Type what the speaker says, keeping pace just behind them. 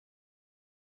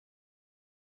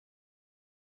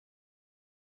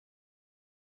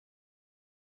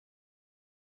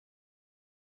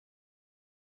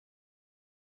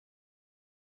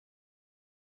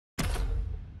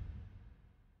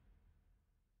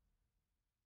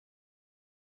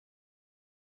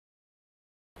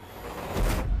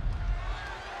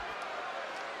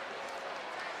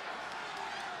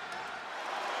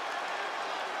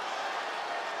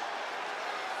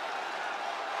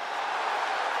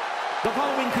The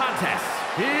following contest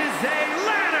is a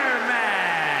ladder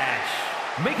match.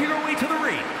 Making her way to the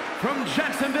ring from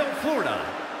Jacksonville, Florida,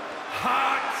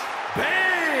 Hot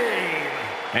Babe.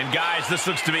 And guys, this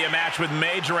looks to be a match with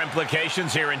major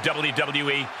implications here in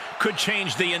WWE. Could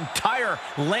change the entire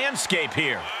landscape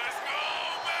here. Let's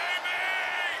go, baby!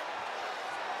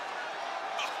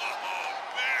 Oh,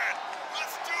 man.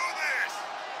 Let's do this!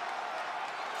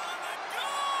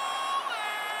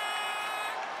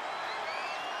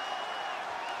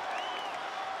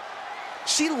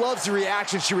 She loves the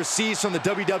reaction she receives from the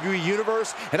WWE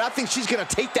Universe, and I think she's going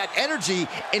to take that energy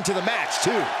into the match,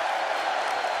 too.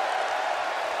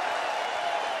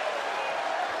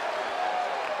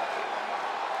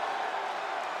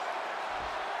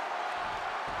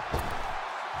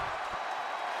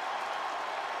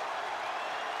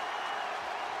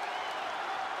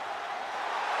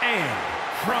 And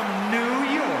from New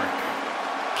York,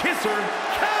 Kisser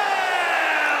Kelly.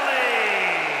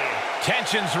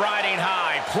 Tensions riding high.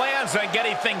 Plans on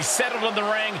getting things settled in the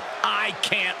ring. I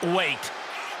can't wait.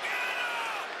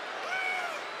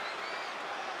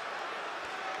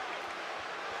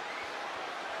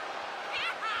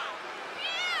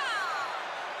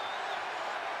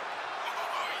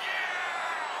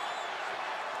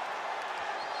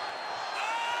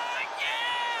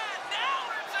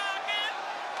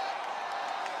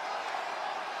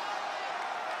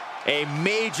 A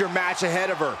major match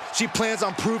ahead of her. She plans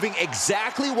on proving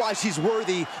exactly why she's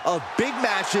worthy of big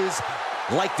matches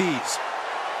like these.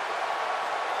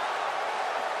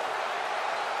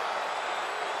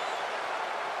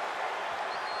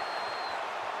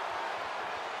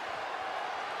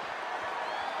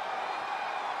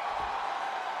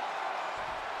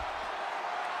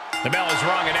 The bell is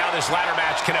rung, and now this ladder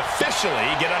match can officially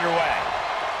get underway.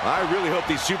 I really hope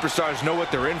these superstars know what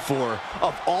they're in for.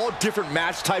 Of all different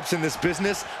match types in this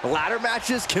business, ladder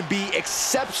matches can be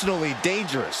exceptionally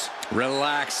dangerous.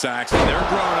 Relax, Saxon. They're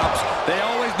grown-ups. They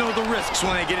always know the risks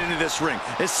when they get into this ring,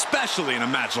 especially in a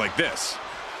match like this.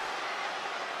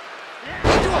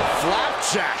 They do a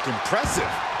flapjack.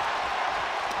 Impressive.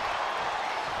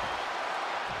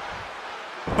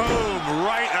 Boom,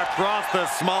 right across the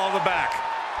small of the back.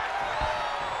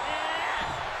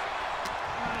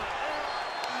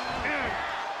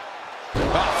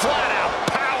 Flat out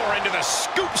power into the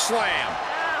scoop slam.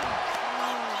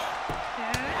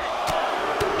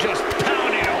 Just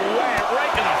pounding away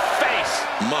right in the face.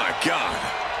 My God.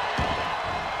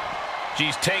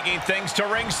 She's taking things to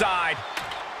ringside.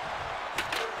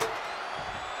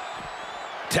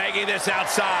 Taking this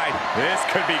outside. This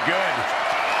could be good.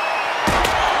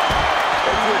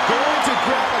 If you're going to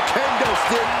grab a kendo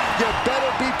stick, you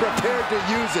better be prepared to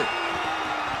use it.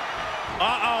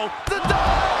 Uh-oh. The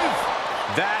dive!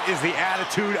 That is the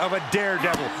attitude of a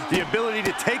daredevil. The ability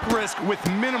to take risk with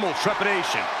minimal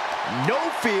trepidation. No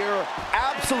fear,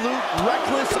 absolute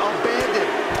reckless abandon.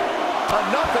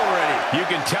 Enough already. You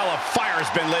can tell a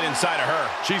fire's been lit inside of her.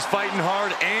 She's fighting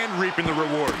hard and reaping the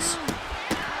rewards.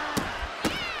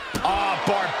 Oh,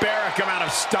 barbaric amount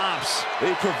of stomps.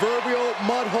 The proverbial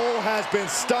mud hole has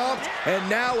been stomped, and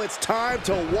now it's time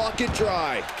to walk it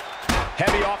dry.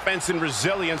 Heavy offense and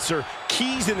resilience are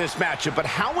keys in this matchup, but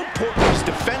how important is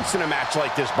defense in a match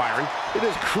like this, Byron? It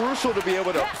is crucial to be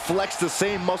able to flex the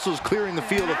same muscles clearing the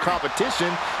field of competition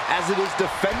as it is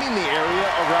defending the area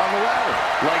around the ladder.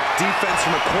 Like defense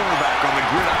from a cornerback on the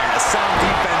gridiron, a sound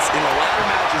defense in a ladder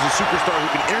match is a superstar who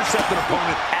can intercept an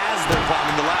opponent as they're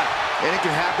climbing the ladder. And it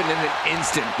can happen in an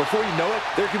instant. Before you know it,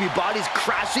 there can be bodies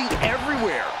crashing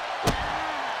everywhere.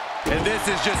 And this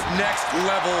is just next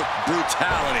level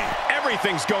brutality.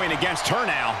 Everything's going against her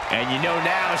now. And you know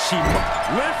now she...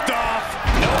 Lift off.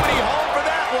 Nobody home for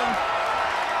that one.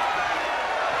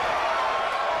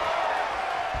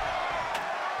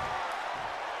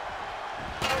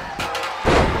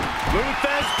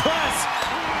 Luthez press.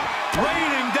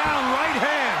 Raining down right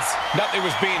hands. Nothing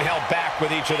was being held back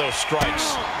with each of those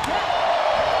strikes.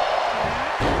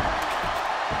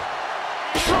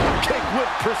 Drop kick with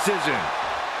precision.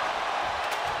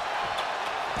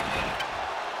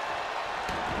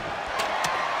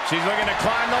 She's looking to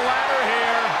climb the ladder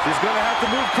here. She's going to have to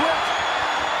move quick.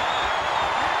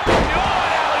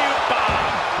 Alley-oop bomb.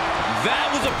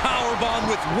 That was a power bomb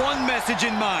with one message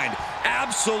in mind.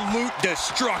 Absolute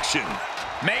destruction.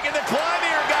 Making the climb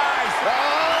here, guys.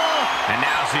 Oh! And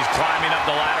now she's climbing up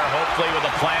the ladder, hopefully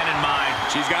with a plan in mind.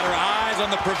 She's got her eyes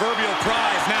on the proverbial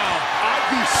prize now.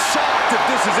 I'd be shocked if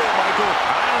this is it, Michael.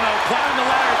 I don't know. Climbing the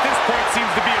ladder at this point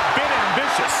seems to be a bit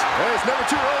ambitious. Hey, it's never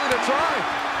too early to try.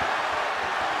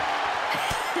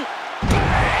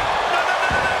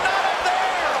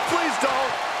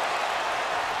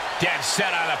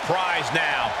 set on a prize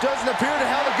now. Doesn't appear to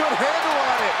have a good handle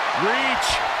on it. Reach,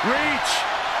 reach.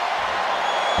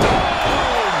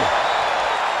 Boom!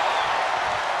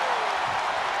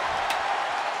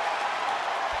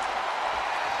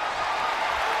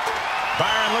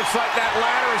 Byron, looks like that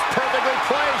ladder is perfectly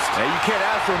placed. Hey, you can't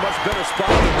ask for a much better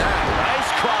spot than that. Nice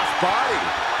cross body.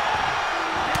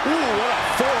 Ooh, what a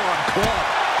forearm club.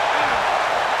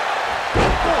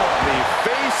 Oh, the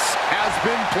face has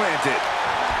been planted.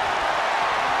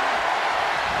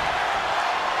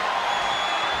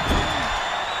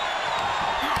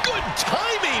 Good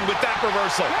timing with that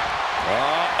reversal.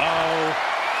 Uh-oh.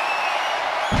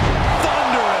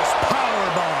 Thunderous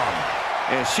powerbomb.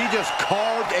 And she just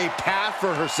carved a path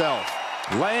for herself.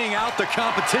 Laying out the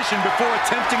competition before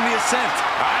attempting the ascent.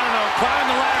 I don't know,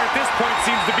 climbing the ladder at this point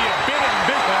seems to be a bit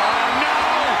ambitious. Oh, no!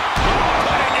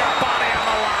 Putting your body on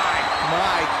the line.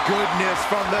 My goodness,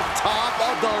 from the top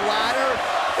of the ladder,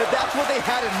 if that's what they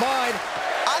had in mind,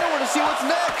 I don't want to see what's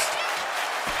next.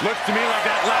 Looks to me like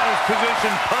that ladder's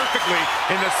positioned perfectly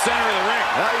in the center of the ring.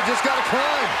 Now you just got to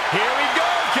climb. Here we go.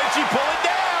 Can she pull it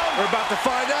down? We're about to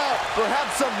find out.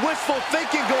 Perhaps some wishful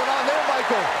thinking going on there,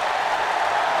 Michael.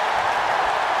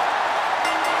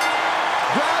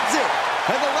 Grabs it,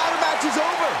 and the ladder match is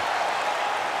over.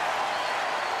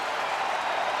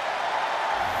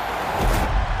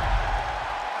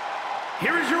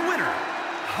 Here is your winner,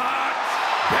 Hot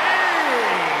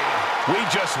Babe. We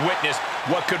just witnessed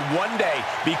what could one day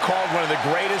be called one of the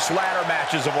greatest ladder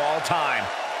matches of all time.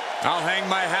 I'll hang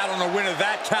my hat on a win of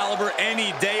that caliber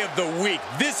any day of the week.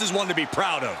 This is one to be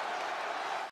proud of.